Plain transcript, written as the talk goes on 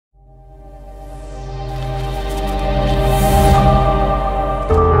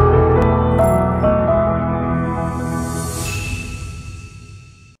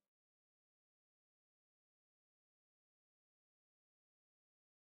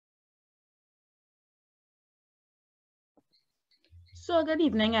So good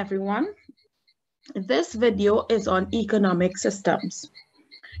evening, everyone. This video is on economic systems.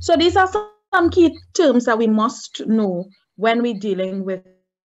 So these are some key terms that we must know when we're dealing with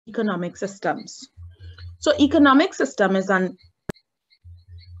economic systems. So economic system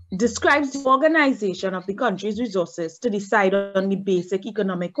describes the organization of the country's resources to decide on the basic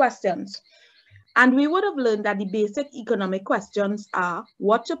economic questions. And we would have learned that the basic economic questions are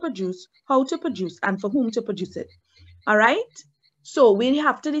what to produce, how to produce, and for whom to produce it. All right? So we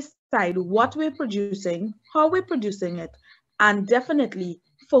have to decide what we're producing, how we're producing it, and definitely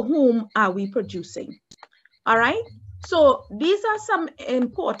for whom are we producing. All right? So these are some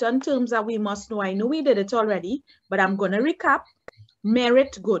important terms that we must know. I know we did it already, but I'm going to recap.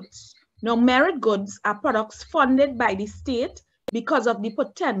 Merit goods. Now, merit goods are products funded by the state because of the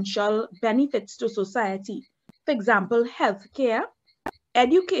potential benefits to society. For example, healthcare,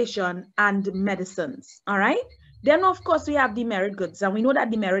 education, and medicines. All right? Then, of course, we have the merit goods, and we know that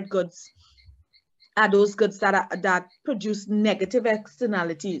the merit goods are those goods that produce negative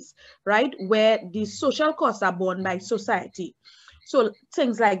externalities, right? Where the social costs are borne by society. So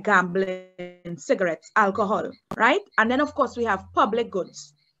things like gambling, cigarettes, alcohol, right? And then, of course, we have public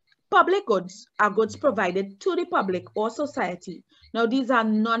goods. Public goods are goods provided to the public or society. Now, these are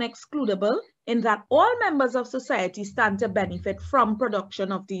non-excludable in that all members of society stand to benefit from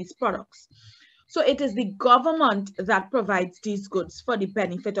production of these products. So it is the government that provides these goods for the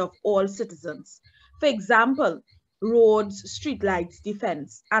benefit of all citizens. For example, roads, streetlights,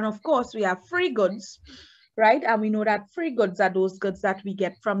 defense. And of course, we have free goods, right? And we know that free goods are those goods that we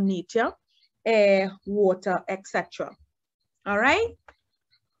get from nature, air, water, etc. All right?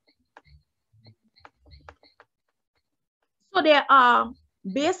 So there are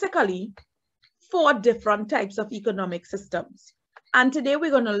basically 4 different types of economic systems. And today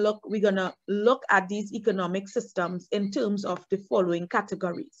we're gonna look at these economic systems in terms of the following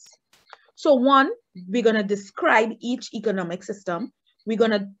categories. So 1, we're gonna describe each economic system. We're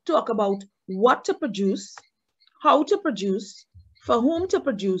gonna talk about what to produce, how to produce, for whom to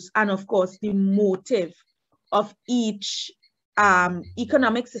produce, and of course the motive of each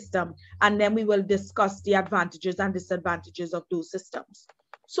economic system. And then we will discuss the advantages and disadvantages of those systems.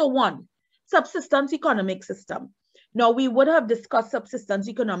 So 1, subsistence economic system. Now, we would have discussed subsistence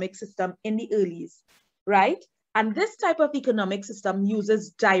economic system in the earlies, right? And this type of economic system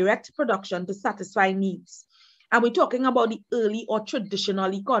uses direct production to satisfy needs. And we're talking about the early or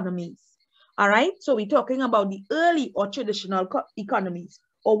traditional economies, all right? So we're talking about the early or traditional economies,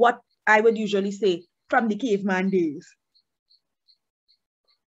 or what I would usually say from the caveman days.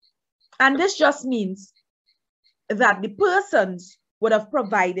 And this just means that the persons would have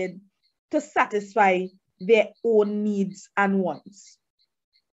provided to satisfy their own needs and wants.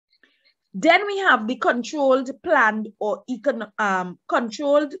 Then we have the controlled, planned, or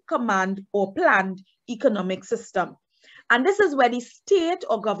controlled, command, or planned economic system. And this is where the state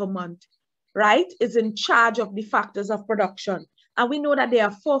or government, right, is in charge of the factors of production. And we know that there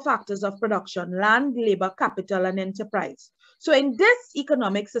are 4 factors of production: land, labor, capital, and enterprise. So in this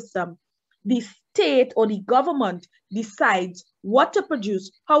economic system, the state or the government decides what to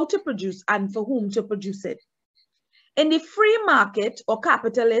produce, how to produce, and for whom to produce it. In the free market or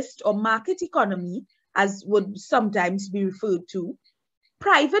capitalist or market economy, as would sometimes be referred to,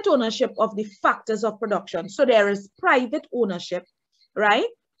 private ownership of the factors of production. So there is private ownership, right?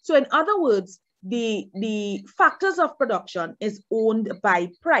 So in other words, the factors of production is owned by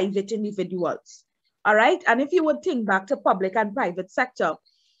private individuals, all right? And if you would think back to public and private sector,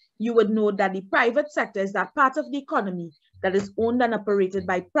 you would know that the private sector is that part of the economy that is owned and operated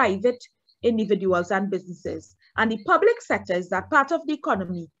by private individuals and businesses. And the public sector is that part of the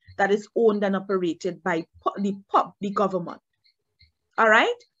economy that is owned and operated by the government. All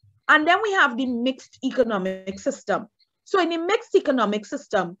right? And then we have the mixed economic system. So in the mixed economic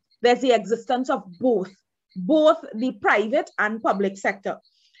system, there's the existence of both the private and public sector.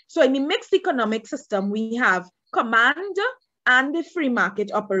 So in the mixed economic system, we have command and the free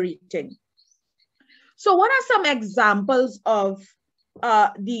market operating. So what are some examples of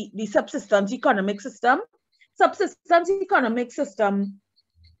the subsistence economic system? Subsistence economic system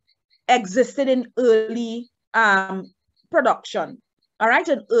existed in early production, all right,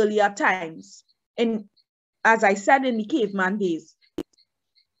 in earlier times, as I said, in the caveman days,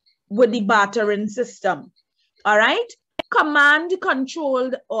 with the bartering system, all right? Command,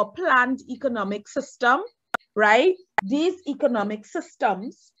 controlled, or planned economic system, right? These economic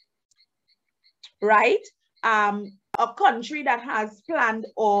systems, right? A country that has planned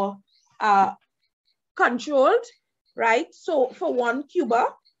or controlled, right? So for one, Cuba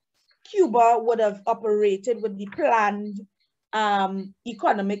would have operated with the planned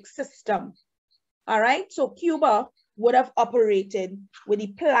economic system. All right, so Cuba would have operated with the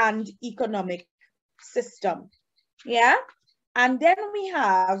planned economic system. Yeah, and then we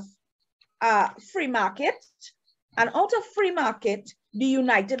have free market, and out of free market, the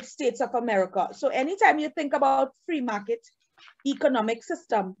United States of America. So anytime you think about free market economic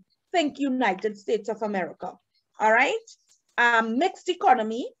system, think United States of America. All right, mixed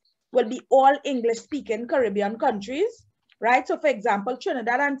economy will be all English-speaking Caribbean countries, right? So for example,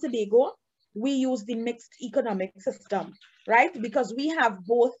 Trinidad and Tobago, we use the mixed economic system, right? Because we have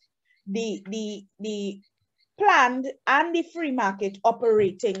both the planned and the free market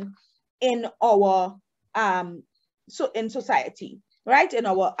operating in our in society, right? In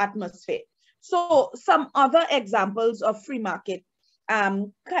our atmosphere. So some other examples of free market,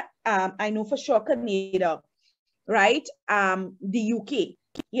 I know for sure Canada, right? The UK,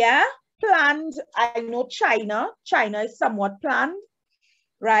 yeah, planned. I know China is somewhat planned,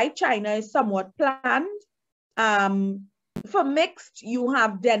 right? China is somewhat planned. For mixed, you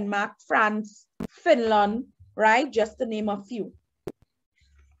have Denmark, France, Finland, right? Just to name a few.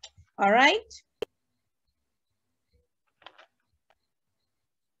 All right.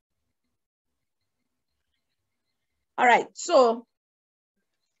 All right, so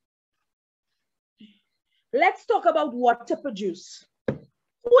let's talk about what to produce.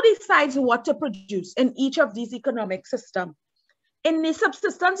 Who decides what to produce in each of these economic systems? In the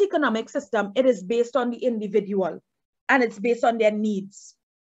subsistence economic system, it is based on the individual and it's based on their needs,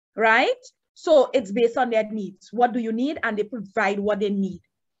 right? So it's based on their needs. What do you need? And they provide what they need.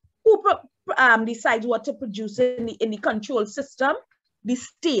 Who decides what to produce in the control system? The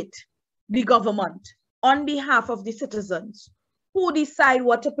state, the government, on behalf of the citizens. Who decide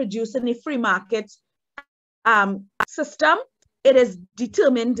what to produce in the free market system? It is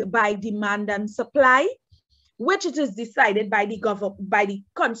determined by demand and supply, which it is decided by the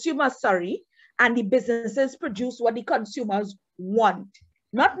consumers, and the businesses produce what the consumers want.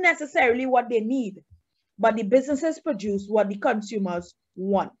 Not necessarily what they need, but the businesses produce what the consumers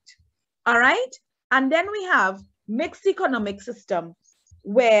want. All right? And then we have mixed economic system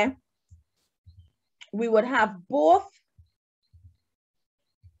where we would have both,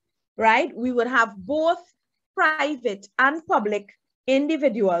 right? We would have both private and public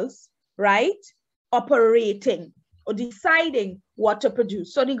individuals, right? Operating or deciding what to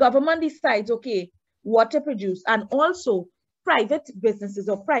produce. So the government decides, okay, what to produce, and also private businesses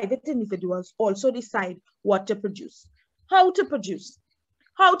or private individuals also decide what to produce. How to produce?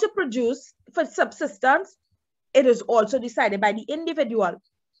 How to produce for subsistence, it is also decided by the individual,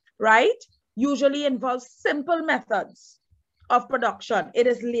 right? Usually involves simple methods of production. It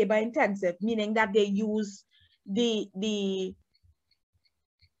is labor intensive, meaning that they use the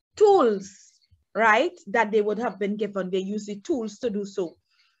tools, right, that they would have been given. They use the tools to do so.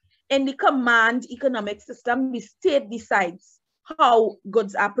 In the command economic system, the state decides how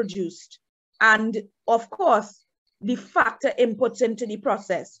goods are produced. And of course, the factor inputs into the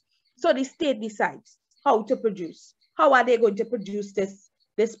process. So the state decides how to produce. How are they going to produce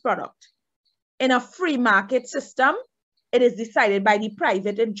this product? In a free market system, it is decided by the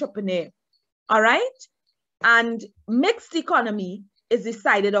private entrepreneur. All right? And mixed economy is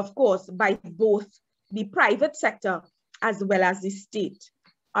decided, of course, by both the private sector as well as the state.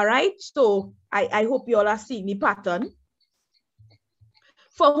 All right? So I hope you all are seeing the pattern.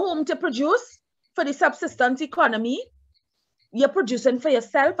 For whom to produce? For the subsistence economy, you're producing for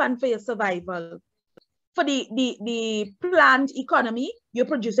yourself and for your survival. For the planned economy, you're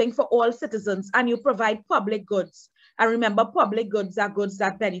producing for all citizens and you provide public goods. And remember, public goods are goods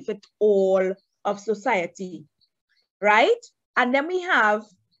that benefit all of society, right? And then we have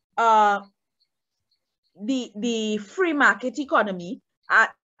the free market economy,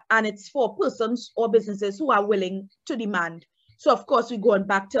 and it's for persons or businesses who are willing to demand. So of course, we're going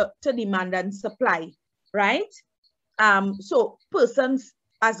back to demand and supply, right? So persons,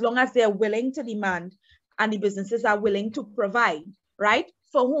 as long as they're willing to demand and the businesses are willing to provide, right?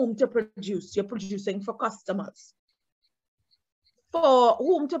 For whom to produce? You're producing for customers. For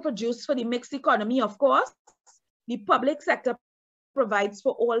whom to produce? For the mixed economy, of course, the public sector provides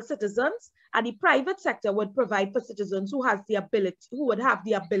for all citizens, and the private sector would provide for citizens who would have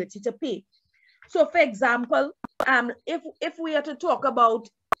the ability to pay. So for example, if we are to talk about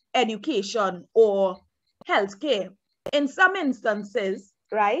education or healthcare, in some instances,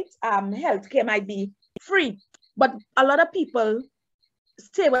 right, healthcare might be free, but a lot of people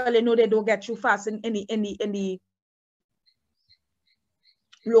say, well, you know, they don't get you fast in the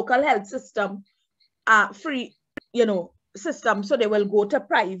local health system, free, you know, system, so they will go to a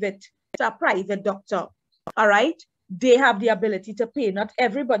private doctor. All right, they have the ability to pay. Not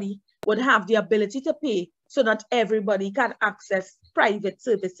everybody would have the ability to pay, so not everybody can access private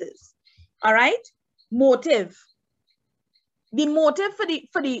services. All right? Motive. The motive for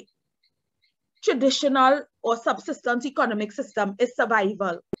the traditional or subsistence economic system is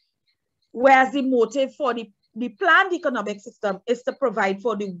survival, whereas the motive for the planned economic system is to provide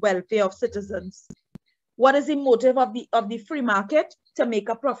for the welfare of citizens. What is the motive of the free market? To make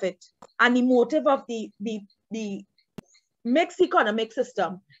a profit. And the motive of the mixed economic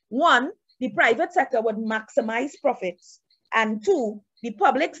system: one, the private sector would maximize profits, and two, the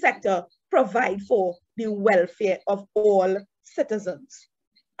public sector provide for the welfare of all citizens.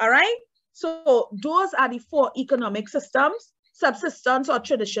 All right? So those are the four economic systems: subsistence or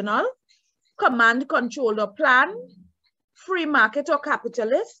traditional, command, control or plan, free market or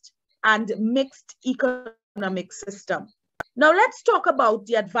capitalist, and mixed economic system. Now let's talk about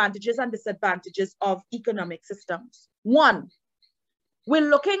the advantages and disadvantages of economic systems. One, we're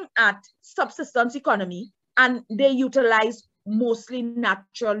looking at subsistence economy, and they utilize mostly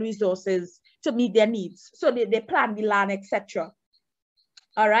natural resources to meet their needs. So they plant the land, etc.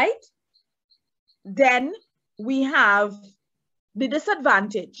 All right? Then we have the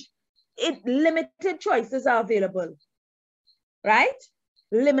disadvantage. Limited choices are available, right?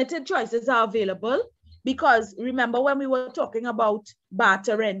 Limited choices are available because remember when we were talking about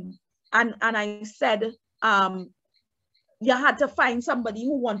bartering, and I said you had to find somebody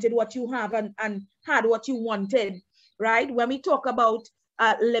who wanted what you have and had what you wanted, right? When we talk about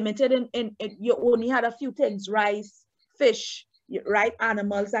limited, you only had a few things: rice, fish, right?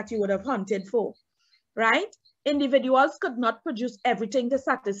 Animals that you would have hunted for, right? Individuals could not produce everything to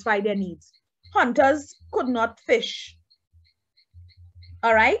satisfy their needs. Hunters could not fish.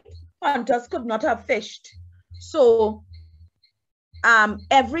 All right? Hunters could not have fished. So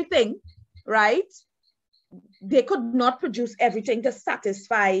everything, right? They could not produce everything to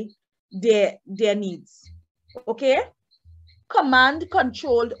satisfy their needs. Okay? Command,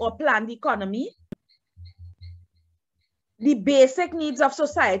 controlled, or planned economy. The basic needs of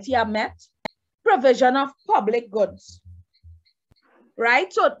society are met. Provision of public goods,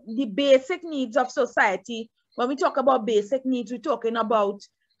 right? So the basic needs of society, when we talk about basic needs, we're talking about,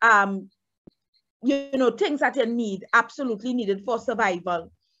 things that you need, absolutely needed for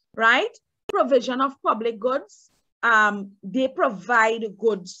survival, right? Provision of public goods. They provide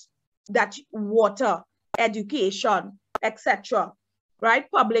goods that water, education, etc., right?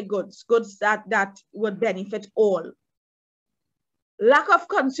 Public goods, goods that would benefit all. Lack of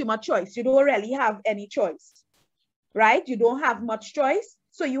consumer choice. You don't really have any choice, right? You don't have much choice,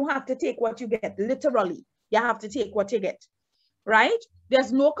 so you have to take what you get. Literally, you have to take what you get, right?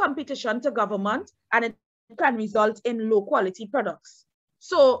 There's no competition to government, and it can result in low quality products.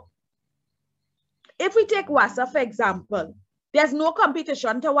 So if we take WASA, for example, there's no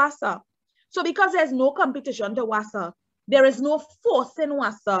competition to WASA. So because there's no competition to WASA, there is no force in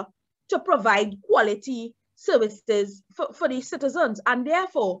WASA to provide quality services for the citizens, and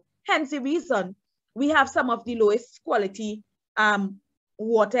therefore, hence the reason we have some of the lowest quality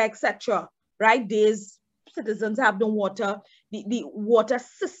water, etc. Right? These citizens have no water. The water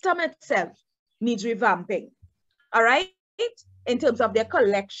system itself needs revamping. All right, in terms of their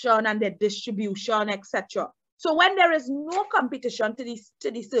collection and their distribution, etc. So when there is no competition to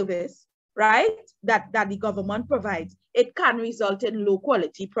the service, right, that the government provides, it can result in low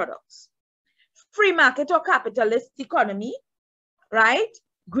quality products. Free market or capitalist economy, right?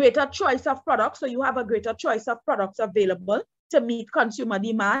 Greater choice of products. So you have a greater choice of products available to meet consumer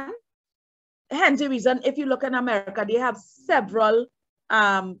demand. Hence the reason, if you look in America, they have several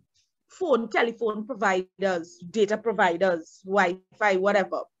telephone providers, data providers, Wi-Fi,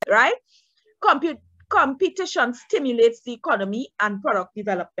 whatever, right? Competition stimulates the economy and product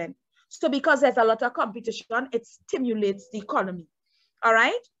development. So because there's a lot of competition, it stimulates the economy, all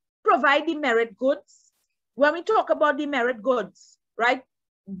right? Provide the merit goods. When we talk about the merit goods, right,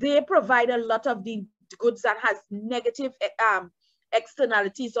 they provide a lot of the goods that has negative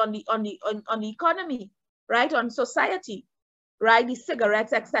externalities on the economy, right, on society, right, the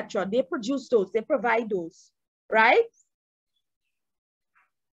cigarettes, etc. They produce those, they provide those, right?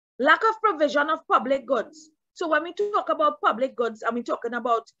 Lack of provision of public goods. So when we talk about public goods, and we're talking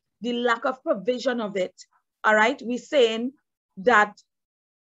about the lack of provision of it, all right, we're saying that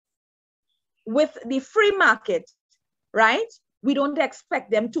with the free market, right, we don't expect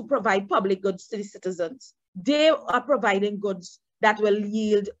them to provide public goods to the citizens. They are providing goods that will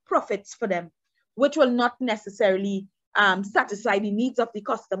yield profits for them, which will not necessarily satisfy the needs of the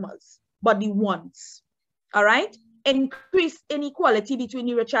customers, but the wants, all right? increase inequality between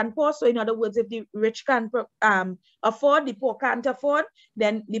the rich and poor. So in other words, if the rich can afford, the poor can't afford,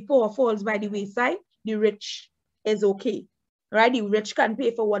 then the poor falls by the wayside, the rich is okay, right? The rich can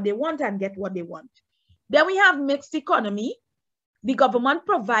pay for what they want and get what they want. Then we have mixed economy. The government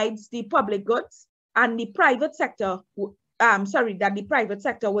provides the public goods and the private sector, that the private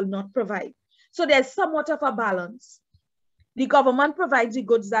sector will not provide. So there's somewhat of a balance. The government provides the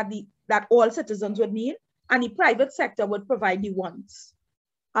goods that all citizens would need, and the private sector would provide the wants.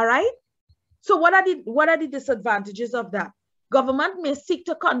 All right? So what are the disadvantages of that? Government may seek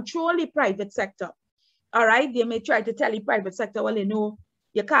to control the private sector. All right? They may try to tell the private sector, well, you know,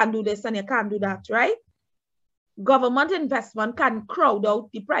 you can't do this and you can't do that, right? Government investment can crowd out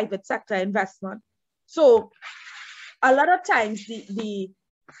the private sector investment. So a lot of times the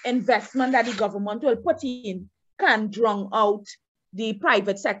investment that the government will put in can drown out the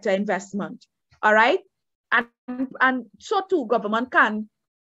private sector investment. All right? And so too, government can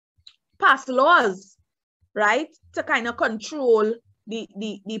pass laws, right, to kind of control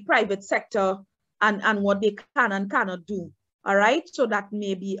the private sector and what they can and cannot do. All right? So that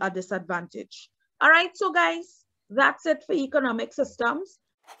may be a disadvantage. All right, so guys, that's it for economic systems.